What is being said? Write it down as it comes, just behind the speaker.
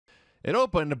It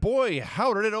opened, boy,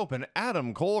 how did it open?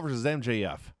 Adam Cole versus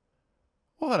MJF.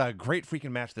 What a great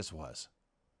freaking match this was.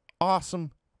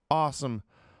 Awesome, awesome,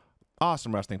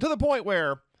 awesome wrestling. To the point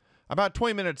where, about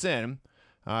 20 minutes in,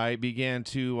 I began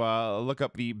to look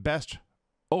up the best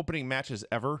opening matches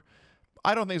ever.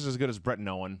 I don't think it's as good as Brett and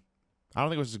Owen. I don't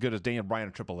think it was as good as Daniel Bryan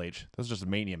and Triple H. Those are just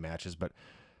Mania matches, but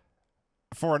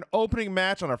for an opening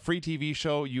match on a free TV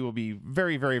show, you will be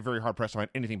very, very, very hard-pressed to find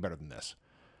anything better than this.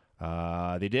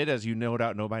 They did, as you no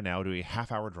doubt know by now, do a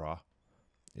half-hour draw.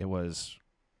 It was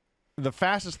the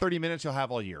fastest 30 minutes you'll have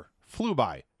all year. Flew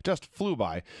by. Just flew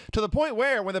by. To the point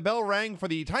where, when the bell rang for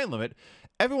the time limit,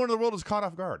 everyone in the world was caught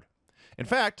off guard. In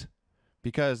fact,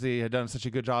 because they had done such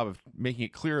a good job of making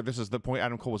it clear this is the point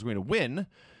Adam Cole was going to win,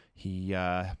 he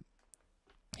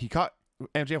caught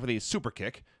MJF with a super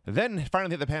kick, then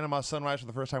finally hit the Panama Sunrise for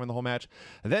the first time in the whole match,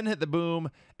 then hit the boom,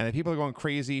 and the people are going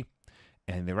crazy,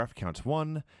 and the ref counts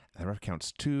 1, and the ref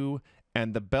counts 2,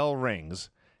 and the bell rings.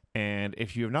 And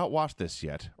if you have not watched this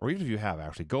yet, or even if you have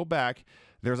actually, go back.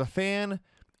 There's a fan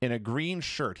in a green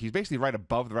shirt. He's basically right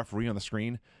above the referee on the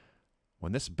screen.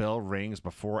 When this bell rings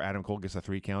before Adam Cole gets a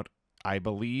 3 count, I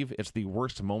believe it's the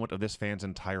worst moment of this fan's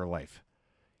entire life.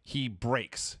 He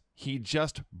breaks. He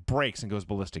just breaks and goes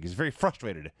ballistic. He's very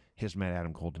frustrated his man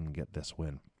Adam Cole didn't get this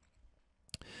win.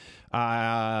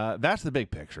 That's the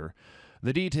big picture.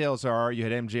 The details are you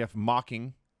had MJF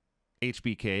mocking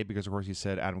HBK because, of course, he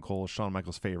said Adam Cole is Shawn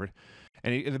Michaels' favorite.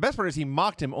 And the best part is he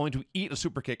mocked him only to eat a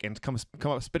super kick and come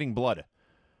up spitting blood,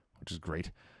 which is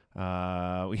great. We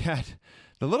had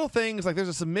the little things like there's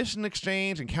a submission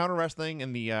exchange and counter wrestling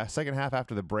in the second half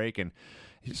after the break, and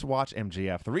you just watch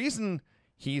MJF. The reason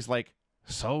he's like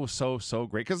so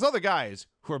great, because other guys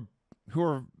who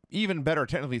are even better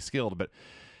technically skilled, but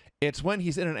it's when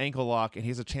he's in an ankle lock and he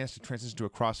has a chance to transition to a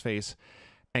crossface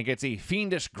and gets a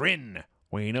fiendish grin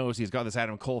when he knows he's got this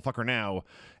Adam Cole fucker now,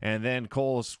 and then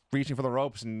Cole's reaching for the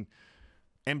ropes and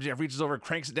MJF reaches over and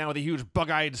cranks it down with a huge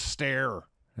bug-eyed stare.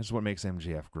 This is what makes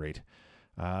MJF great.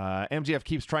 MJF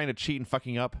keeps trying to cheat and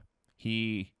fucking up.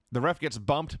 The ref gets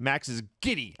bumped. Max is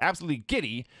giddy, absolutely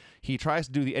giddy. He tries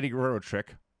to do the Eddie Guerrero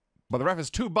trick, but the ref is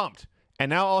too bumped. And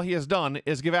now all he has done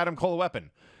is give Adam Cole a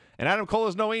weapon. And Adam Cole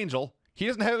is no angel. He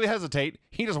doesn't heavily hesitate.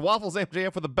 He just waffles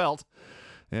MJF with a belt.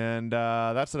 And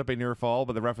that set up a near fall,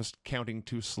 but the ref is counting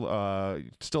too slow.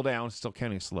 Still down, still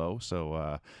counting slow.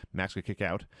 So Max could kick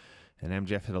out. And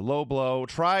MJF hit a low blow,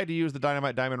 tried to use the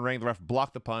Dynamite Diamond Ring. The ref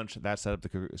blocked the punch. That set up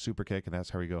the super kick, and that's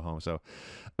how we go home. So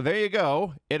there you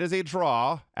go. It is a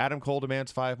draw. Adam Cole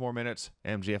demands 5 more minutes.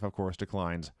 MJF, of course,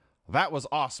 declines. That was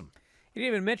awesome. You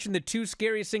didn't even mention the 2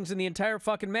 scariest things in the entire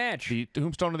fucking match. The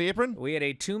tombstone on the apron? We had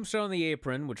a tombstone on the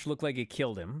apron, which looked like it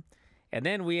killed him. And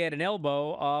then we had an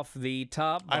elbow off the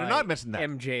top by I did not mention that.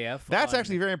 MJF. That's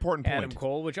actually a very important point. Adam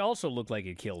Cole, which also looked like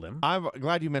it killed him. I'm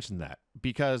glad you mentioned that,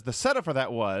 because the setup for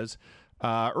that was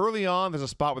early on, there's a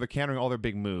spot where they're countering all their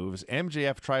big moves.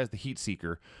 MJF tries the Heat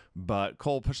Seeker, but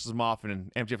Cole pushes him off, and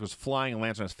MJF goes flying and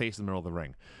lands on his face in the middle of the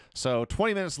ring. So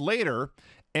 20 minutes later,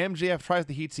 MJF tries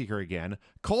the Heat Seeker again.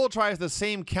 Cole tries the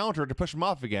same counter to push him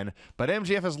off again, but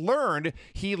MJF has learned.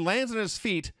 He lands on his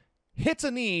feet, hits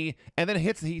a knee, and then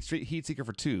hits the Heat Seeker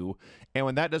for 2. And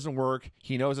when that doesn't work,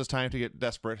 he knows it's time to get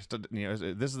desperate.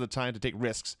 This is the time to take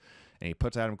risks. And he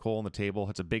puts Adam Cole on the table,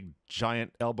 hits a big,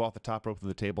 giant elbow off the top rope of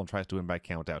the table, and tries to win by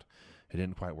countout. It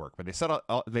didn't quite work. But they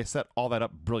set all that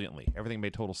up brilliantly. Everything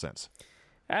made total sense.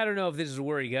 I don't know if this is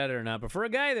where he got it or not, but for a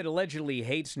guy that allegedly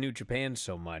hates New Japan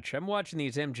so much, I'm watching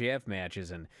these MJF matches,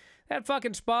 and that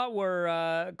fucking spot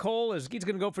where Cole he's going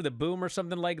to go for the boom or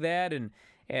something like that, and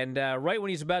right when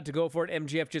he's about to go for it,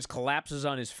 MJF just collapses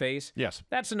on his face. Yes.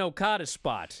 That's an Okada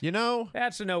spot. You know?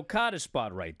 That's an Okada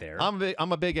spot right there.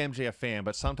 I'm a big MJF fan,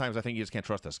 but sometimes I think you just can't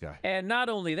trust this guy. And not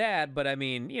only that, but I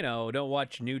mean, don't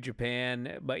watch New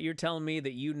Japan, but you're telling me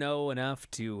that you know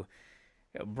enough to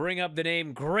bring up the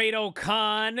name Great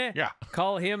Okan. Yeah.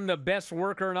 Call him the best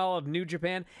worker in all of New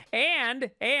Japan.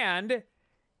 And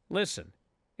listen,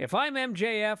 if I'm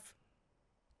MJF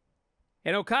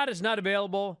and Okada's not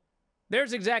available,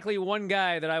 there's exactly one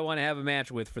guy that I want to have a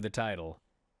match with for the title,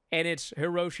 and it's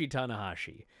Hiroshi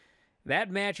Tanahashi. That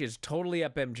match is totally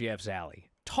up MJF's alley.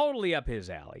 Totally up his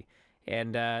alley.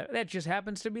 And that just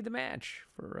happens to be the match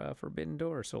for Forbidden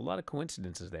Door. So a lot of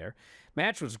coincidences there.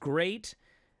 Match was great.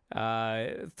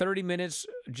 30 minutes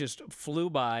just flew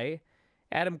by.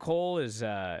 Adam Cole is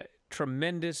a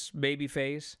tremendous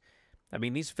babyface. I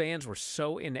mean, these fans were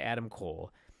so into Adam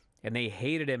Cole, and they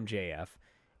hated MJF.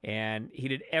 And he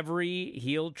did every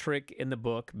heel trick in the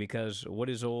book, because what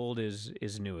is old is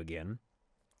new again.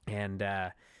 And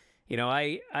I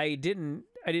didn't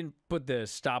put the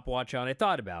stopwatch on. I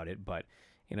thought about it, but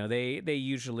They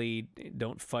usually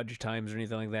don't fudge times or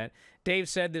anything like that. Dave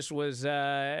said this was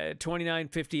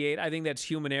 29:58. I think that's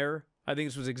human error. I think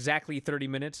this was exactly 30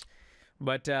 minutes.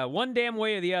 But one damn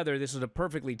way or the other, this was a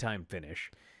perfectly timed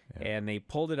finish. Yeah. And they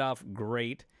pulled it off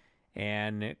great.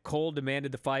 And Cole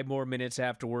demanded the 5 more minutes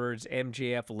afterwards.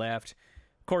 MJF left.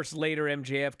 Of course, later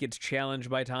MJF gets challenged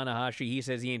by Tanahashi. He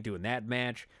says he ain't doing that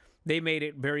match. They made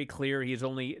it very clear he's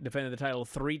only defended the title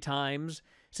 3 times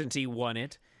since he won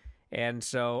it. And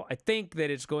so I think that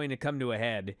it's going to come to a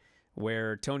head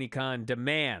where Tony Khan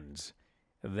demands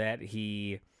that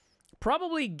he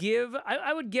probably give,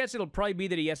 I would guess it'll probably be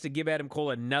that he has to give Adam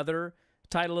Cole another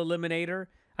title eliminator.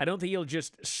 I don't think he'll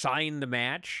just sign the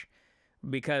match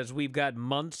because we've got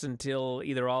months until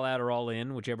either All Out or All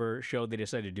In, whichever show they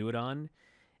decide to do it on.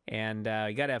 And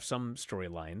you got to have some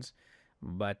storylines.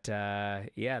 But,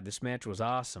 yeah, this match was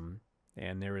awesome,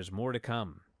 and there is more to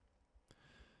come.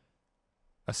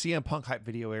 A CM Punk hype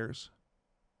video airs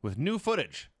with new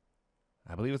footage.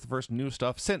 I believe it's the first new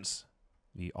stuff since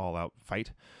the all-out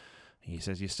fight. He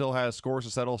says he still has scores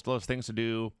to settle, still has things to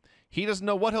do. He doesn't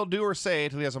know what he'll do or say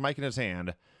until he has a mic in his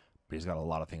hand, but he's got a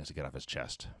lot of things to get off his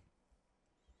chest.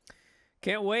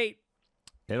 Can't wait.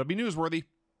 It'll be newsworthy.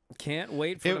 Can't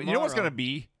wait for tomorrow. You know what's going to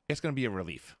be? It's going to be a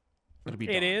relief. It'll be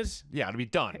done. It is? Yeah, it'll be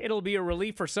done. It'll be a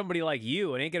relief for somebody like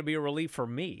you. It ain't going to be a relief for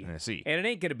me. I see. And it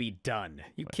ain't going to be done.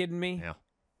 You kidding me? Yeah,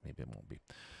 maybe it won't be.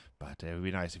 But it would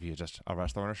be nice if you just a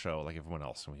wrestler on a show like everyone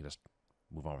else and we can just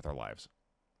move on with our lives.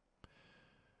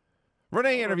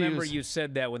 Renee interviews. Remember you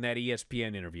said that when that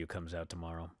ESPN interview comes out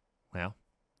tomorrow. Well,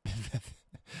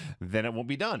 then it won't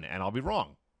be done, and I'll be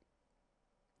wrong.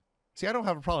 See, I don't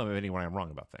have a problem with anyone I'm wrong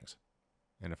about things.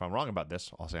 And if I'm wrong about this,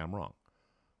 I'll say I'm wrong.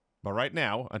 But right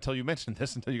now, until you mentioned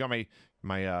this, until you got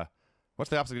my what's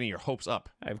the opposite of getting your hopes up?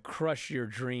 I've crushed your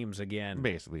dreams again.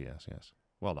 Basically, yes.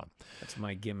 Well done. That's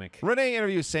my gimmick. Renee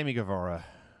interviews Sammy Guevara,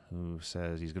 who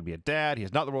says he's going to be a dad. He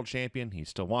is not the world champion. He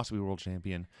still wants to be world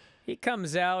champion. He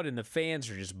comes out, and the fans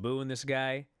are just booing this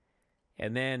guy.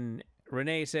 And then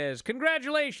Renee says,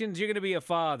 "Congratulations, you're going to be a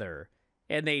father."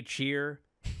 And they cheer.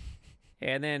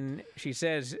 And then she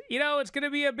says, "It's going to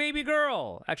be a baby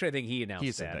girl." Actually, I think he announced that.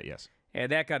 He said that, yes.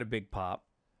 And that got a big pop.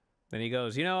 Then he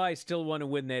goes, "I still want to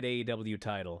win that AEW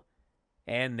title."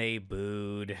 And they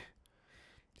booed.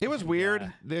 It was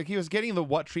weird. He was getting the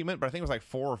what treatment, but I think it was like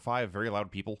 4 or 5 very loud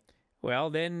people.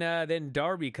 Well, then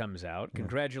Darby comes out,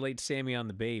 congratulates Sammy on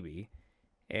the baby,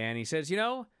 and he says,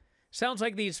 sounds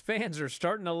like these fans are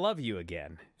starting to love you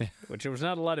again, which there was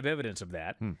not a lot of evidence of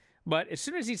that. But as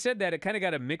soon as he said that, it kind of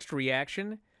got a mixed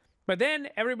reaction. But then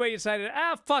everybody decided,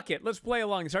 fuck it, let's play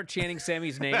along and start chanting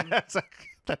Sammy's name.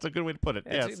 That's a good way to put it.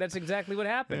 That's exactly what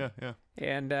happened. Yeah.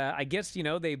 And I guess,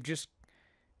 they've just,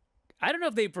 I don't know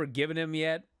if they've forgiven him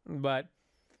yet, but,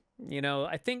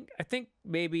 I think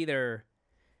maybe they're,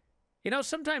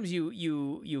 sometimes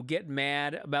you get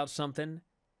mad about something,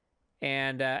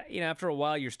 and, after a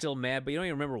while you're still mad, but you don't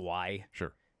even remember why.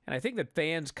 Sure. And I think that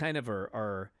fans kind of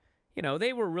are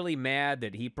they were really mad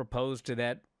that he proposed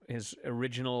to his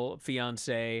original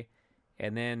fiancée,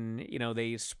 and then,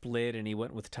 they split and he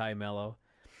went with Ty Mello.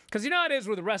 Because how it is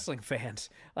with wrestling fans.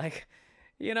 Like,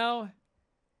 no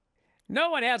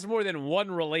one has more than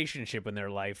one relationship in their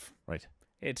life. Right.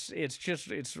 It's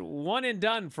one and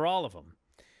done for all of them.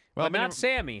 Well, but not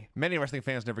Sammy. Many wrestling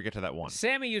fans never get to that one.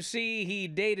 Sammy, you see, he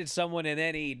dated someone and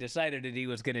then he decided that he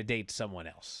was going to date someone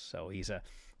else. So he's a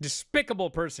despicable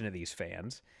person to these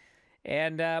fans.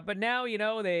 And but now,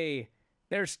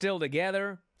 they're still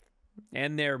together,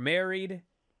 and they're married,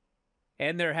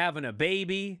 and they're having a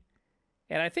baby.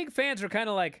 And I think fans are kind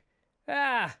of like,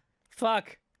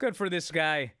 fuck, good for this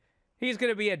guy. He's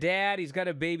going to be a dad. He's got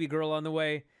a baby girl on the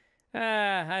way.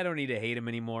 I don't need to hate him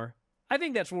anymore. I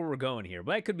think that's where we're going here,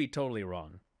 but I could be totally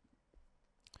wrong.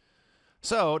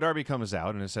 So Darby comes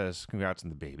out and it says, "Congrats on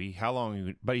the baby. How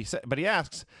long?" But he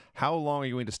asks, "How long are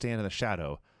you going to stand in the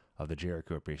shadow of the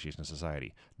Jericho Appreciation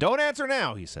Society?" "Don't answer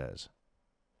now," he says.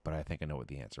 But I think I know what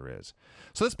the answer is.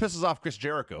 So this pisses off Chris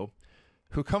Jericho,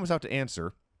 who comes out to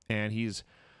answer, and he's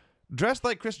dressed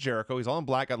like Chris Jericho. He's all in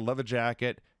black, got a leather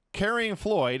jacket, carrying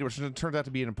Floyd, which turns out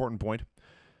to be an important point,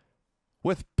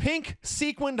 with pink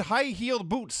sequined high-heeled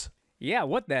boots. Yeah,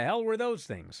 what the hell were those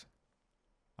things?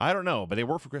 I don't know, but they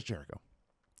work for Chris Jericho.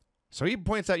 So he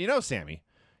points out, Sammy,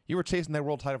 you were chasing that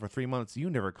world title for 3 months. You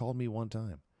never called me one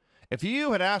time. If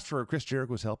you had asked for Chris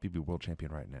Jericho's help, you'd be world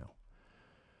champion right now.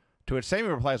 To which Sammy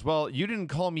replies, "Well, you didn't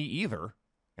call me either.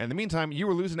 And in the meantime, you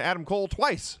were losing to Adam Cole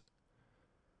twice."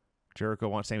 Jericho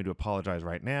wants Sammy to apologize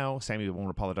right now. Sammy won't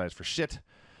apologize for shit.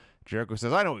 Jericho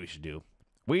says, "I know what we should do.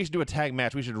 We should do a tag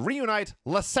match. We should reunite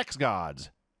the Sex Gods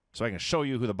so I can show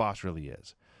you who the boss really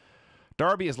is."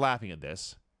 Darby is laughing at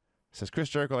this. Says Chris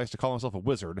Jericho likes to call himself a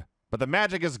wizard, but the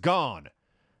magic is gone.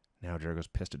 Now Jericho's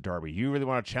pissed at Darby. You really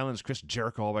want to challenge Chris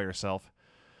Jericho all by yourself?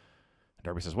 And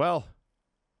Darby says, well,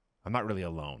 I'm not really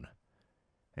alone.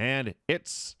 And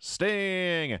it's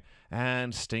Sting.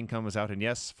 And Sting comes out, and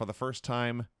yes, for the first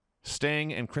time,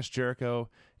 Sting and Chris Jericho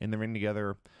in the ring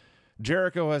together.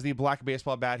 Jericho has the black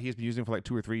baseball bat he's been using for like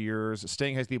 2 or 3 years.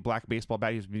 Sting has the black baseball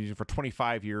bat he's been using for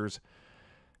 25 years.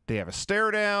 They have a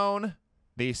stare down.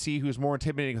 They see who's more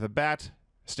intimidating with a bat.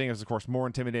 Sting is, of course, more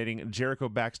intimidating. Jericho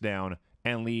backs down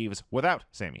and leaves without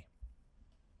Sammy.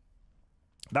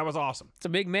 That was awesome. It's a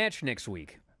big match next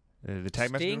week. The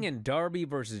tag match? Sting and Darby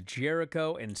versus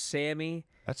Jericho and Sammy.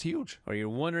 That's huge. Or you're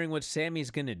wondering what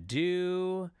Sammy's going to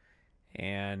do.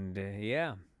 And,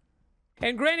 yeah.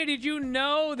 And granted, did you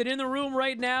know that in the room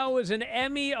right now is an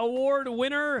Emmy Award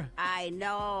winner? I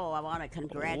know. I want to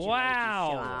congratulate Wow.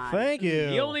 you, Sean. Thank you.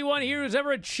 The only one here who's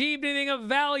ever achieved anything of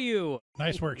value.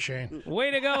 Nice work, Shane. Way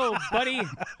to go, buddy.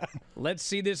 Let's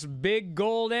see this big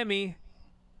gold Emmy.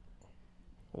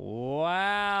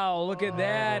 Wow, look at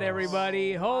that,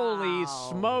 everybody. Holy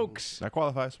smokes. That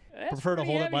qualifies. That's Prefer to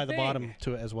pretty hold it heavy by the thing. bottom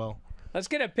to it as well. Let's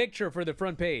get a picture for the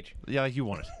front page. Yeah, like you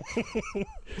want it.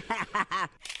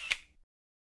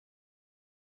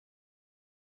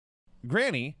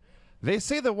 Granny, they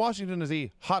say that Washington is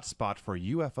a hotspot for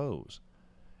UFOs.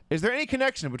 Is there any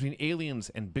connection between aliens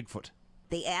and Bigfoot?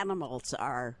 The animals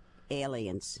are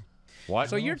aliens. What?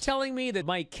 So you're telling me that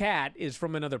my cat is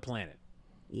from another planet?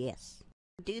 Yes.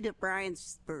 Due to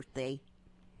Brian's birthday,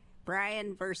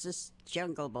 Brian versus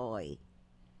Jungle Boy.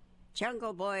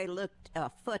 Jungle Boy looked a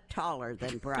foot taller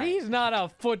than Brian. He's not a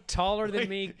foot taller than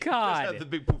me. He just had the God.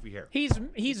 big poofy hair.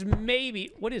 He's maybe,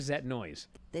 what is that noise?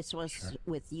 This was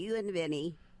with you and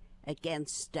Vinny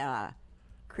against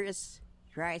Chris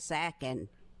Drysack and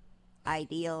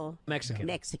Ideal Mexican.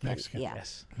 Mexican. Yeah.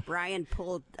 Yes. Brian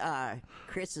pulled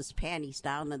Chris's panties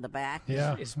down in the back.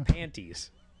 Yeah, His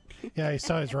panties. yeah, he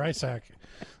saw his rice sack.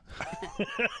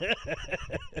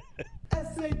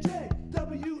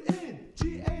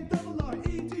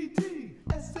 S-A-J-W-N-G-A-R-R-E-T-T.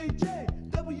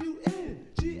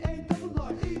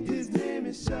 S-A-J-W-N-G-A-R-R-E. His name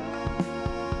is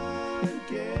Sean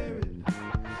Garrett.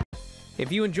 If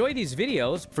you enjoy these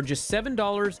videos, for just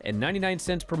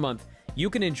 $7.99 per month, you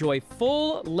can enjoy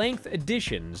full-length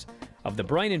editions of The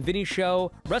Bryan and Vinny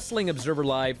Show, Wrestling Observer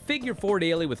Live, Figure 4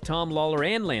 Daily with Tom Lawler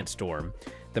and Lance Storm,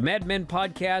 the Mad Men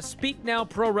Podcast, Speak Now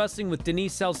Pro Wrestling with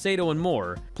Denise Salcedo, and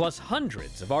more, plus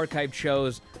hundreds of archived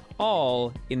shows,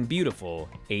 all in beautiful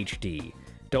HD.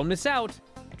 Don't miss out.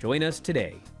 Join us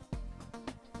today.